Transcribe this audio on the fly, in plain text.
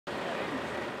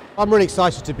I'm really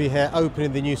excited to be here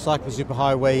opening the new Cycle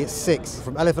Superhighway 6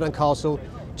 from Elephant and Castle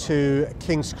to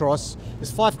King's Cross. It's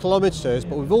 5 kilometres,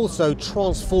 but we've also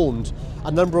transformed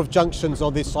a number of junctions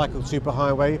on this Cycle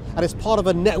Superhighway, and it's part of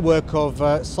a network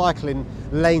of cycling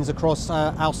lanes across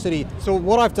our city. So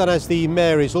what I've done as the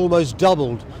mayor is almost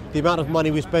doubled the amount of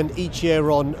money we spend each year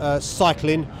on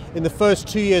cycling. In the first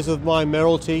 2 years of my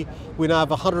mayoralty, we now have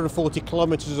 140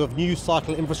 kilometres of new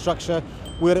cycle infrastructure.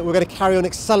 We're going to carry on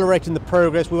accelerating the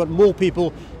progress. We want more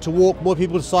people to walk, more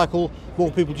people to cycle,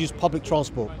 more people to use public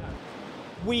transport.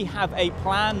 We have a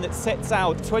plan that sets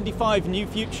out 25 new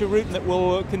future routes that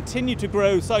will continue to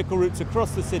grow cycle routes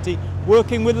across the city,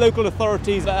 working with local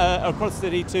authorities across the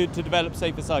city to develop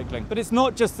safer cycling. But it's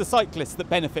not just the cyclists that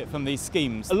benefit from these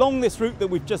schemes. Along this route that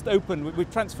we've just opened, we've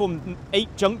transformed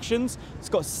 8 junctions. It's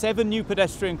got 7 new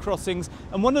pedestrian crossings,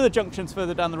 and one of the junctions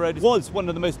further down the road was one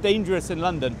of the most dangerous in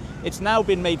London. It's now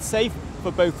been made safe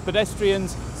for both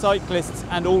pedestrians, cyclists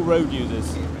and all road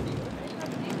users.